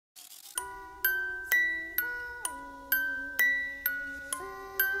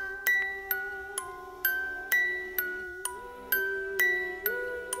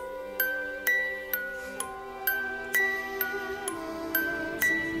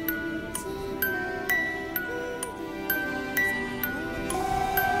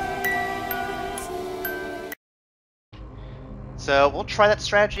So we'll try that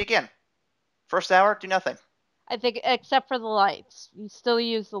strategy again. First hour, do nothing. I think, except for the lights. You still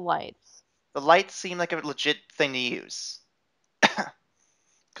use the lights. The lights seem like a legit thing to use.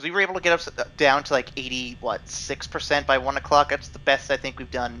 Because we were able to get us down to like 6% by 1 o'clock. That's the best I think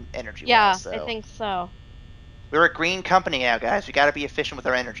we've done energy-wise. Yeah, So. I think so. We're a green company now, guys. We gotta be efficient with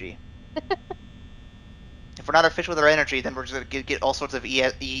our energy. If we're not efficient with our energy, then we're just gonna get all sorts of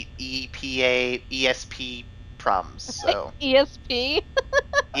EPA, ESP problems. So ESP?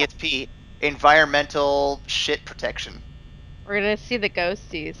 ESP, environmental shit protection. We're gonna see the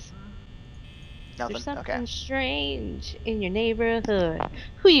ghosties. Nothing. There's something Okay. strange in your neighborhood.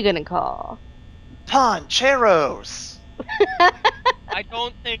 Who you gonna call? Poncheros. I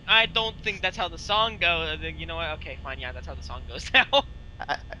don't think that's how the song goes. You know what? Okay, fine. Yeah, that's how the song goes now.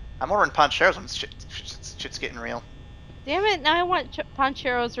 I'm ordering Poncheros when shit's getting real. Damn it! Now I want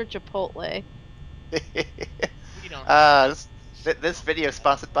Poncheros or Chipotle. We don't. This video is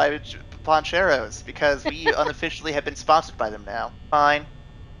sponsored by Poncheros because we unofficially have been sponsored by them now. Fine.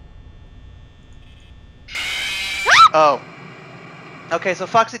 Oh. Okay, so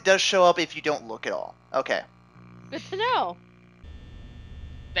Foxy does show up if you don't look at all. Okay. Good to know.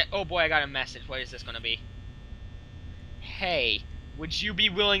 Oh boy, I got a message. What is this gonna be? Hey, would you be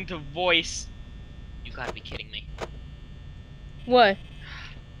willing to voice... You gotta be kidding me. What?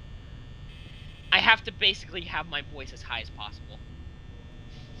 I have to basically have my voice as high as possible.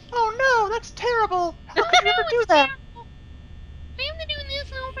 Oh no, that's terrible! How could you ever do that? Terrible. I have to do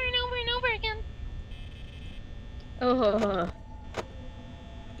this over and over and over again. Oh.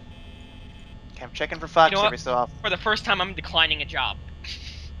 Okay, I'm checking for Foxy every so often. For the first time, I'm declining a job.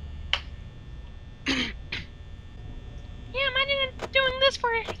 Yeah, imagine doing this for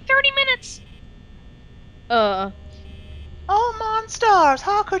 30 minutes. Oh, Monstars,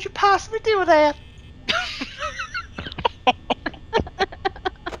 how could you possibly do that?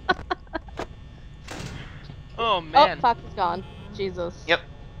 Oh, man. Oh, Fox is gone. Jesus. Yep.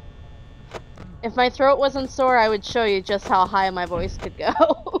 If my throat wasn't sore, I would show you just how high my voice could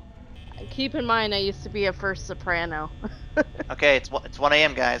go. Keep in mind, I used to be a first soprano. Okay, it's 1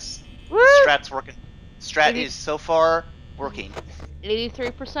 a.m., guys. Woo! Strat's working. Strat is so far working.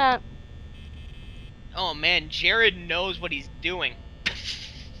 83%. Oh, man, Jared knows what he's doing.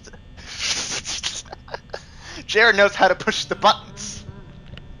 Jared knows how to push the buttons.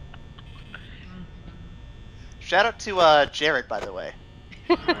 Shout out to Jared, by the way.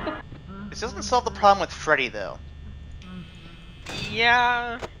 This doesn't solve the problem with Freddy, though.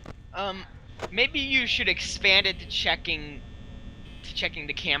 Yeah. Maybe you should expand it to checking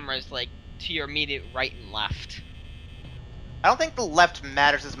the cameras, like, to your immediate right and left. I don't think the left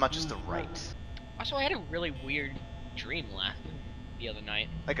matters as much as the right. Also, I had a really weird dream the other night.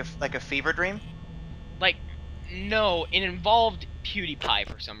 Like a fever dream? Like, no, it involved PewDiePie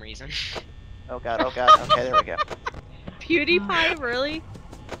for some reason. Oh god, okay, there we go. PewDiePie, really?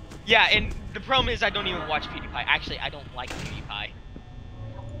 Yeah, and the problem is I don't even watch PewDiePie. Actually, I don't like PewDiePie.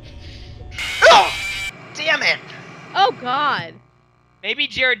 Oh! Damn it! Oh god. Maybe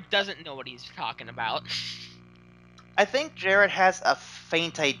Jared doesn't know what he's talking about. I think Jared has a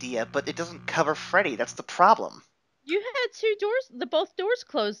faint idea, but it doesn't cover Freddy. That's the problem. You had two doors, both doors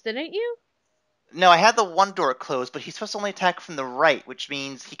closed, didn't you? No, I had the one door closed, but he's supposed to only attack from the right, which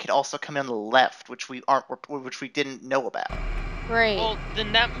means he could also come in on the left, which we didn't know about. Great. Well,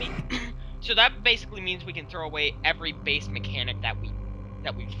 then that so that basically means we can throw away every base mechanic that we've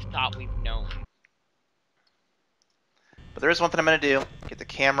thought we've known. But there is one thing I'm gonna do: get the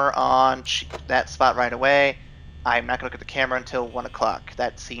camera on that spot right away. I'm not gonna look at the camera until 1 o'clock.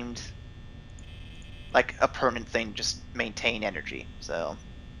 That seemed like a permanent thing, just maintain energy. So.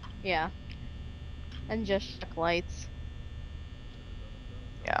 Yeah. And just check lights.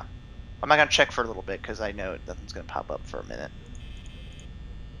 Yeah. I'm not gonna check for a little bit because I know nothing's gonna pop up for a minute.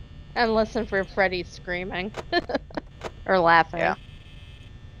 And listen for Freddy screaming. Or laughing. Yeah.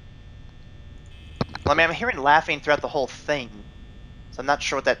 Well, I mean, I'm hearing laughing throughout the whole thing, so I'm not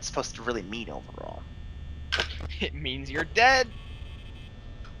sure what that's supposed to really mean overall. It means you're dead.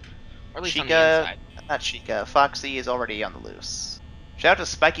 Or at least on the Chica, inside. not Chica, Foxy is already on the loose. Shout out to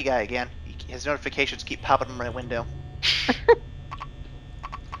Spiky Guy again. His notifications keep popping in my window.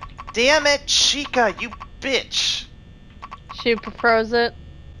 Damn it, Chica, you bitch! She froze it.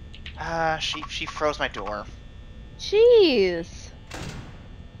 She froze my door. Jeez.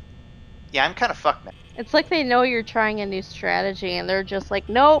 Yeah, I'm kind of fucked now. It's like they know you're trying a new strategy and they're just like,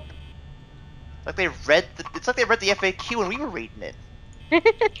 nope. It's like they read the FAQ when we were reading it. They're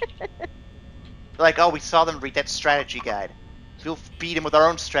like, oh, we saw them read that strategy guide. We'll beat him with our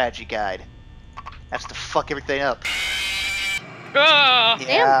own strategy guide. That's to fuck everything up. Ah!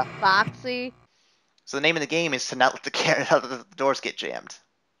 Yeah. Damn, Foxy. So the name of the game is to not let the doors get jammed.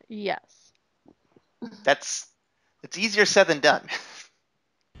 Yes. It's easier said than done.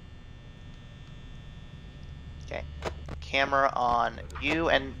 Okay. Camera on you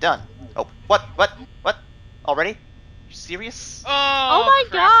and done. Oh, what? Already? You serious? Oh, Oh, my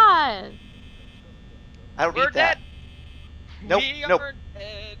crap. god. I don't We're need that. dead. Nope, We nope. are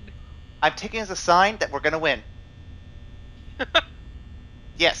dead. I'm taking it as a sign that we're gonna win.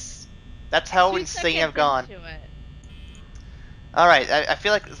 Yes. That's how 2 insane seconds I've gone. into it. Alright, I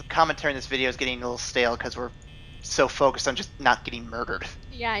feel like the commentary in this video is getting a little stale because we're so focused on just not getting murdered.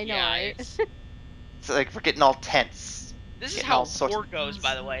 Yeah, I know, Yeah, right? it's- So like we're getting all tense. This is Getting how all sorts war goes,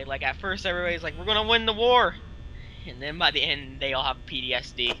 by the way. Like, at first, everybody's like, we're gonna win the war. And then by the end, they all have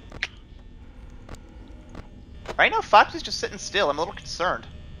PTSD. Right now, Foxy's just sitting still. I'm a little concerned.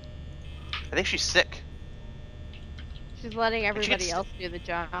 I think she's sick. She's letting everybody st- else do the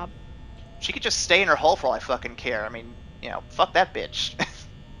job. She could just stay in her hole for all I fucking care. I mean, you know, fuck that bitch.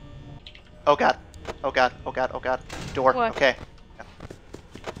 Oh god. Oh god. Oh god. Oh god. Door. What? Okay.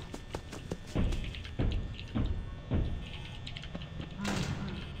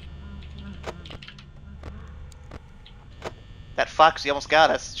 That Foxy almost got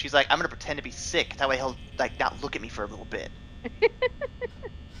us. She's like, I'm gonna pretend to be sick. That way he'll like not look at me for a little bit.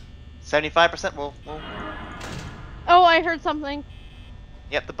 75%. We'll. Oh, I heard something.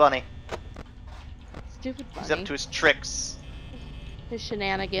 Yep, the bunny. Stupid bunny. He's up to his tricks. His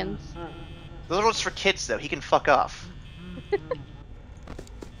shenanigans. Those are just for kids, though. He can fuck off.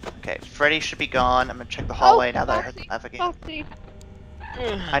 Okay, Freddy should be gone. I'm gonna check the hallway Oh, now that I heard Foxy, the laugh again. Foxy.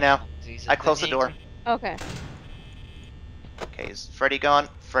 I know. Jesus, I closed the door. Okay. Okay, is Freddy gone?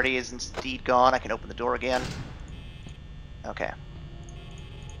 Freddy is indeed gone. I can open the door again. Okay.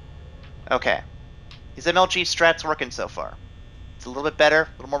 Okay. His MLG strat's working so far. It's a little bit better, a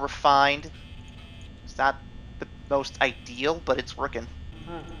little more refined. It's not the most ideal, but it's working.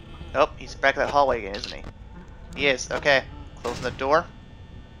 Oh, he's back to that hallway again, isn't he? He is. Okay. Closing the door.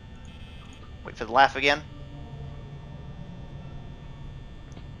 Wait for the laugh again.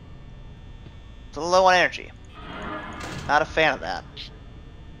 It's a little low on energy. Not a fan of that.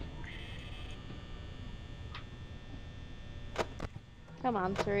 Come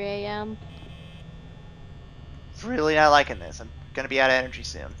on, 3 a.m. Really not liking this. I'm gonna be out of energy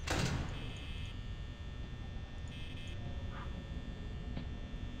soon.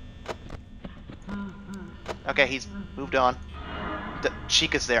 Okay, he's moved on.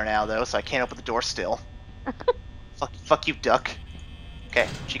 Chica's there now, though, so I can't open the door still. Fuck you, duck. Okay,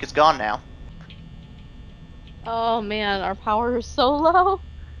 Chica's gone now. Oh man, our power is so low.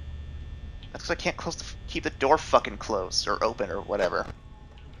 That's because I can't keep the door fucking closed or open or whatever.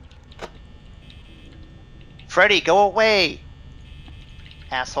 Freddy, go away!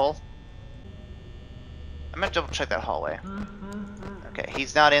 Asshole. I'm gonna double check that hallway. Okay,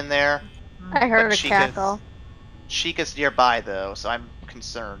 he's not in there. I heard But a cackle. Chica's nearby, though, so I'm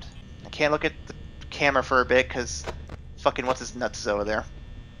concerned. I can't look at the camera for a bit, because fucking what's his nuts is over there.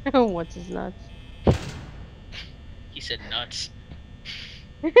 What's his nuts? He said nuts.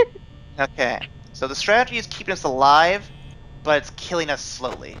 Okay, so the strategy is keeping us alive, but it's killing us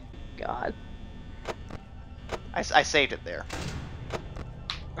slowly. God. I saved it there.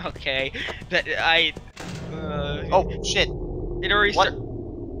 Okay. That I. Oh, shit. It already What? started.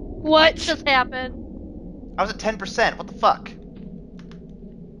 What just happened? I was at 10%. What the fuck?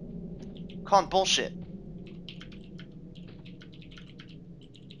 Calling bullshit.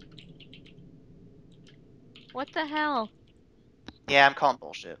 What the hell? Yeah, I'm calling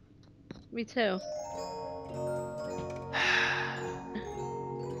bullshit. Me too.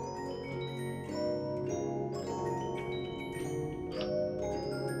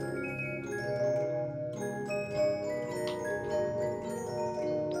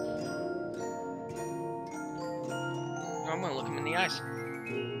 I'm gonna look him in the eyes.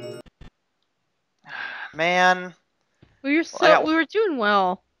 Man, We were Well, we were doing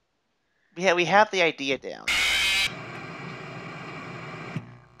well. yeah, we have the idea down.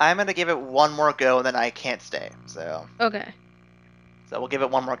 I'm gonna give it one more go, and then I can't stay. So Okay. we'll give it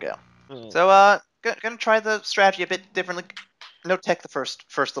one more go. Hmm. So gonna try the strategy a bit differently. No tech the first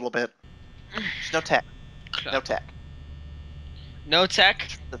little bit. Just no tech. No tech. No tech.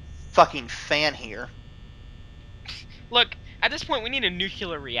 The fucking fan here. Look, at this point, we need a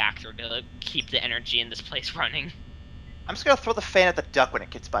nuclear reactor to keep the energy in this place running. I'm just gonna throw the fan at the duck when it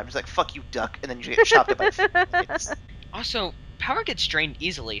gets by. I'm just like, fuck you, duck, and then you get chopped up by the Also, power gets drained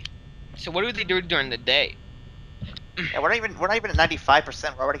easily. So what do they do during the day? Yeah, we're not even at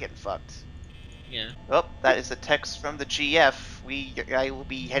 95%. We're already getting fucked. Yeah. Oh, that is a text from the GF. I will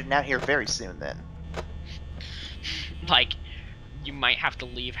be heading out here very soon then. Like, you might have to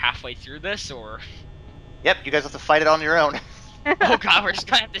leave halfway through this, or... Yep, you guys have to fight it on your own. Oh god, we're just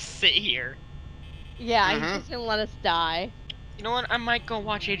gonna have to sit here. Yeah, he's Mhm. just gonna let us die. You know what? I might go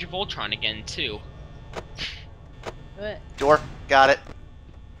watch Age of Ultron again, too. But Door, got it.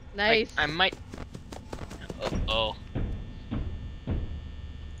 nice. I might... Uh-oh.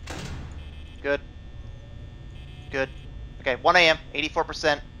 Good. Good. Okay, 1 a.m.,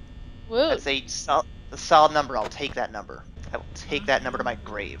 84%. Woo. That's a solid number. I'll take that number. I will take that number to my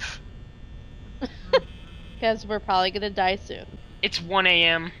grave. Because we're probably gonna die soon. It's 1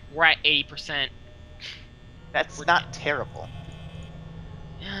 a.m. We're at 80%. That's not terrible.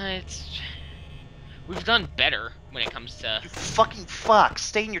 It's... We've done better when it comes to... You fucking fox!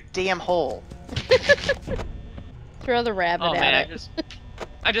 Stay in your damn hole. Throw the rabbit Oh at man, it.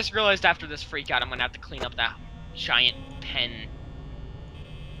 I just realized after this freak out, I'm gonna have to clean up that giant pen.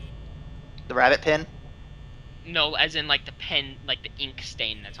 The rabbit pin? No, as in like the pen, like the ink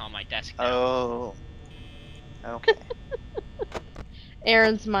stain that's on my desk now. Oh. Okay.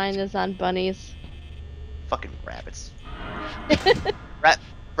 Aaron's mind is on bunnies. Fucking rabbits.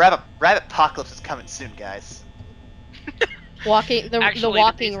 Rabbit apocalypse is coming soon, guys. The Actually,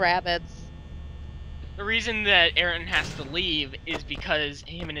 walking rabbits. The reason that Aaron has to leave is because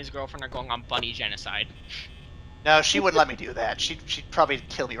him and his girlfriend are going on bunny genocide. No, she wouldn't let me do that. She'd probably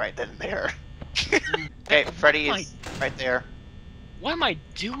kill me right then and there. Okay, Freddy is right there. What am I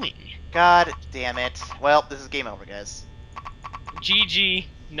doing? God damn it. Well, this is game over, guys. GG,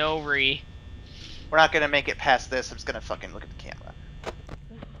 no re. We're not gonna make it past this. I'm just gonna fucking look at the camera.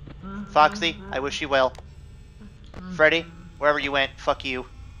 Foxy, I wish you well. Freddy, wherever you went, fuck you.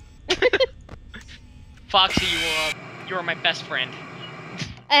 Foxy, you are my best friend.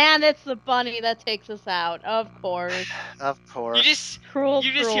 And it's the bunny that takes us out, of course. Of course. You just Cruel.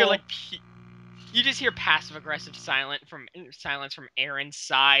 hear like you just hear passive aggressive silence from Aaron's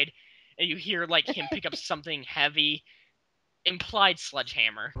side, and you hear like him pick up something heavy. Implied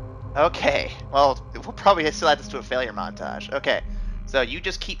sledgehammer. Okay, well, we'll probably still add this to a failure montage. Okay, so you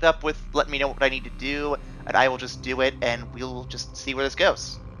just keep up with letting me know what I need to do, and I will just do it, and we'll just see where this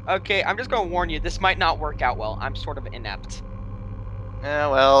goes. Okay, I'm just gonna warn you, this might not work out well. I'm sort of inept.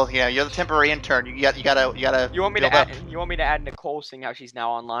 Well, yeah, you're the temporary intern. You gotta. You want me build to up. add Nicole, seeing how she's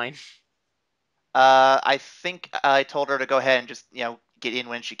now online? I think I told her to go ahead and just get in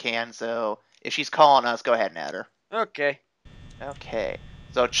when she can. So if she's calling us, go ahead and add her. Okay. Okay.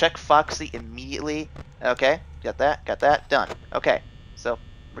 So check Foxy immediately. Okay, got that, done. Okay, so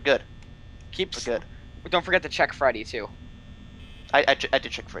we're good. We're good. Don't forget to check Freddy too. I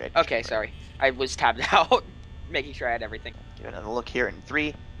did check Freddy. Okay, sorry. I was tabbed out, making sure I had everything. Give it another look here in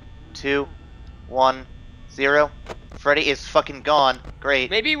 3, 2, 1, 0. Freddy is fucking gone. Great.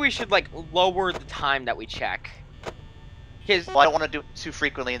 Maybe we should like lower the time that we check. Well, I don't want to do it too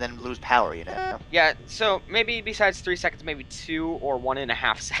frequently and then lose power, you know? Yeah, so maybe besides 3 seconds, maybe 2 or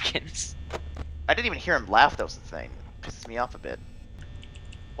 1.5 seconds. I didn't even hear him laugh, that was the thing. It pisses me off a bit.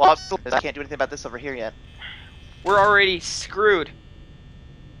 Well, I can't do anything about this over here yet. We're already screwed.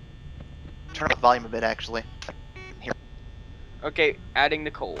 Turn up the volume a bit, actually. Here. Okay, adding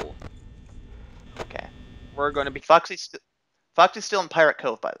Nicole. Okay. We're gonna be... Foxy's still in Pirate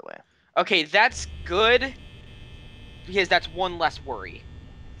Cove, by the way. Okay, that's good, because that's one less worry.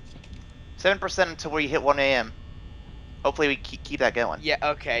 7% until we hit 1 a.m. Hopefully we keep that going. Yeah,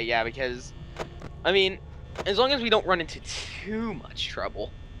 okay, yeah, because... I mean, as long as we don't run into too much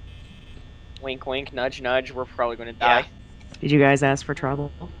trouble. Wink, wink, nudge, nudge, we're probably gonna die. Yeah. Did you guys ask for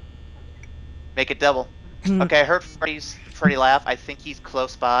trouble? Make it double. Okay, I heard Freddy laugh. I think he's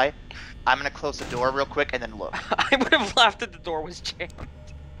close by. I'm gonna close the door real quick and then look. I would have laughed if the door was jammed.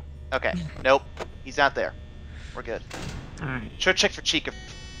 Okay. Nope. He's not there. We're good. Alright. Sure, check for Chica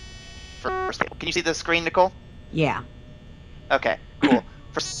first. Can you see the screen, Nicole? Yeah. Okay, cool.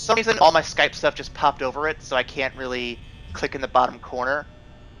 For some reason, all my Skype stuff just popped over it, so I can't really click in the bottom corner.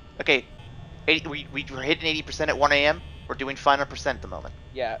 Okay, we were hitting 80% at 1 a.m. We're doing 500% at the moment.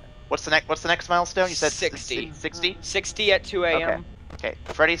 Yeah. What's the next milestone? You said 60. 60? 60 at 2 a.m. Okay.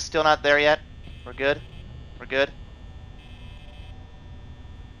 Freddy's still not there yet. We're good. We're good.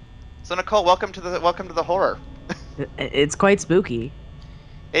 So Nicole, welcome to the horror. It's quite spooky.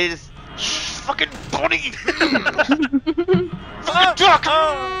 It is fucking bunny.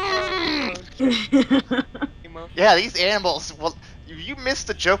 Yeah, these animals. Well, you missed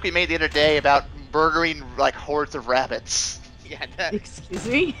the joke we made the other day about murdering like hordes of rabbits. Yeah, that... Excuse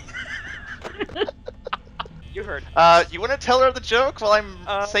me? You heard. You want to tell her the joke while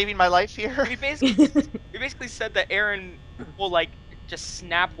I'm saving my life here? We basically said that Aaron will like just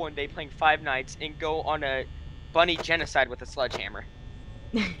snap one day playing Five Nights and go on a bunny genocide with a sledgehammer.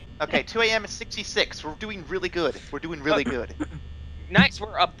 Okay, 2 a.m. is 66. We're doing really good. We're doing really good. Nice,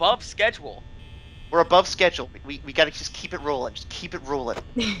 we're above schedule. We're above schedule. We gotta just keep it rolling. Just keep it rolling.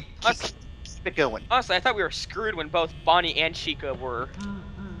 Keep it going. Honestly, I thought we were screwed when both Bonnie and Chica were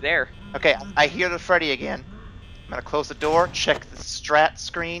there. Okay, I hear the Freddy again. I'm gonna close the door, check the strat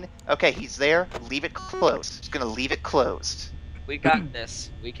screen. Okay, he's there. Leave it closed. Just gonna leave it closed. We got this.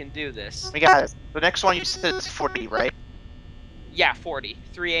 We can do this. We got it. The next one you said is 40, right? Yeah, 40.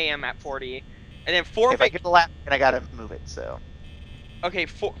 3 a.m. at 40. And then 4 Okay, if I get the laugh, and I gotta move it, so. Okay,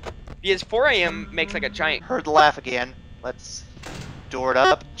 because 4 a.m. makes like a giant... Heard the laugh again. Let's door it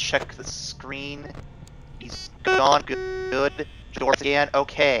up, check the screen. He's gone, good. Door again,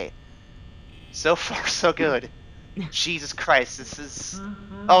 okay. So far, so good. Jesus Christ, this is...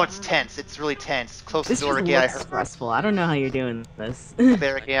 Oh, it's tense. It's really tense. Close the This door just again. I looks heard stressful. I don't know how you're doing this.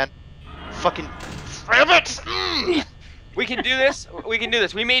 there again. Fucking rabbit! We can do this. We can do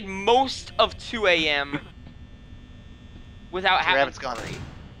this. We made most of 2 a.m. without having Rabbit's to gone. worry.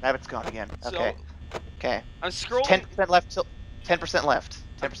 Rabbit's gone again. Okay. So, Okay. I'm scrolling. 10% left. 10% left.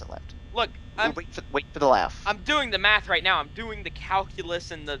 10% left. Look, Wait for the laugh. I'm doing the math right now. I'm doing the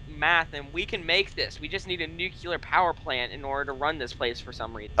calculus and the math, and we can make this. We just need a nuclear power plant in order to run this place for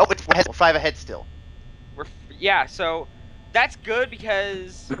some reason. Oh, we're 5 ahead still. Yeah, so that's good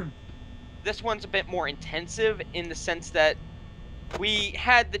because this one's a bit more intensive in the sense that we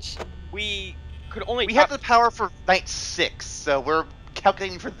had we could only We have the power for night 6, so we're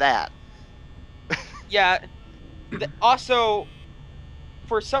calculating for that. Yeah. Also,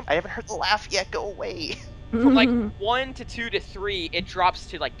 for some I haven't heard the laugh yet. Go away. from like 1 to 2 to 3, it drops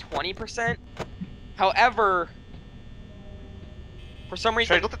to like 20%. However, for some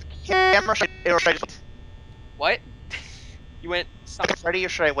Should I reason, look at the camera, or should I just what? You went. wait? Ready, or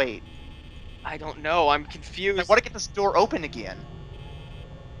should I wait? I don't know. I'm confused. I want to get this door open again.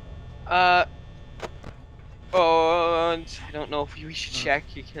 Oh, I don't know if we should check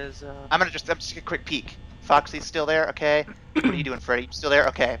because. I'm just take a quick peek. Foxy's still there, okay. What are you doing, Freddy? You still there?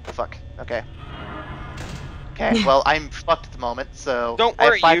 Okay. Fuck. Okay. Okay. Well, I'm fucked at the moment, so Don't I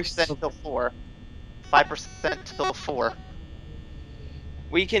have worry, 5% till 4. 5% till 4.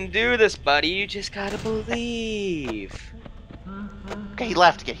 We can do this, buddy. You just gotta believe. Okay, he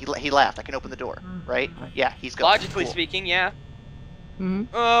laughed again. He laughed. I can open the door, right? Yeah, he's gone. Logically Cool. speaking, yeah.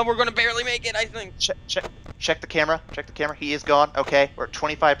 Mhm. We're gonna barely make it, I think. Check the camera. Check the camera. He is gone. Okay, we're at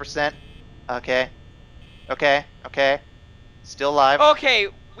 25%. Okay. Okay. Still alive. Okay,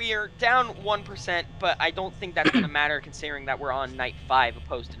 we are down 1%, but I don't think that's gonna matter considering that we're on night 5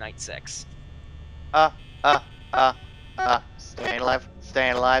 opposed to night 6. Staying alive.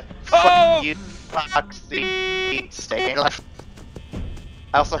 Staying alive. Oh! Fuck you, Foxy. Staying alive.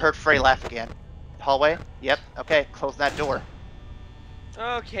 I also heard Freddy laugh again. Hallway? Yep. Okay, close that door.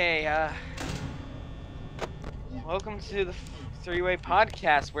 Okay, welcome to the three-way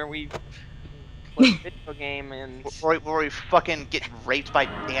podcast where we play a video game and Where we fucking get raped by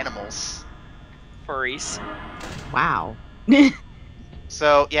animals. furries. Wow.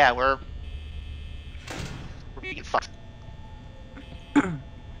 So, yeah, we're being fucked.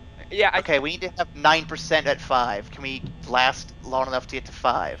 Yeah, Okay, we need to have 9% at 5. Can we last long enough to get to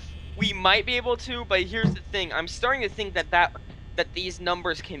 5? we might be able to, but here's the thing. I'm starting to think that these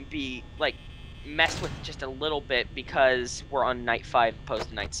numbers can be, like, messed with just a little bit because we're on night 5 opposed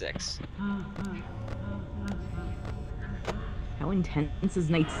to night 6. How intense is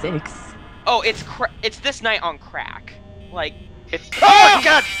night 6? Oh, it's this night on crack. Like, It's oh my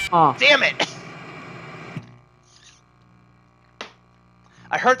god! Oh, Damn it!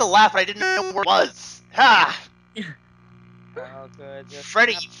 I heard the laugh, but I didn't know where it was. Ha! oh, good. just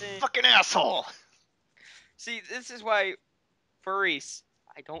Freddy, you nothing. fucking asshole! See, this is why furries.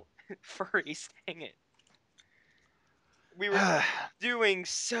 I don't furries. Dang it. We were doing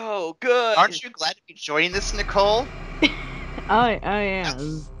so good. Aren't you glad to be joining this, Nicole? oh yeah.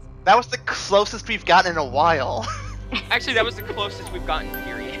 That was the closest we've gotten in a while. Actually, that was the closest we've gotten.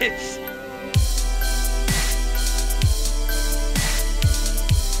 Periods.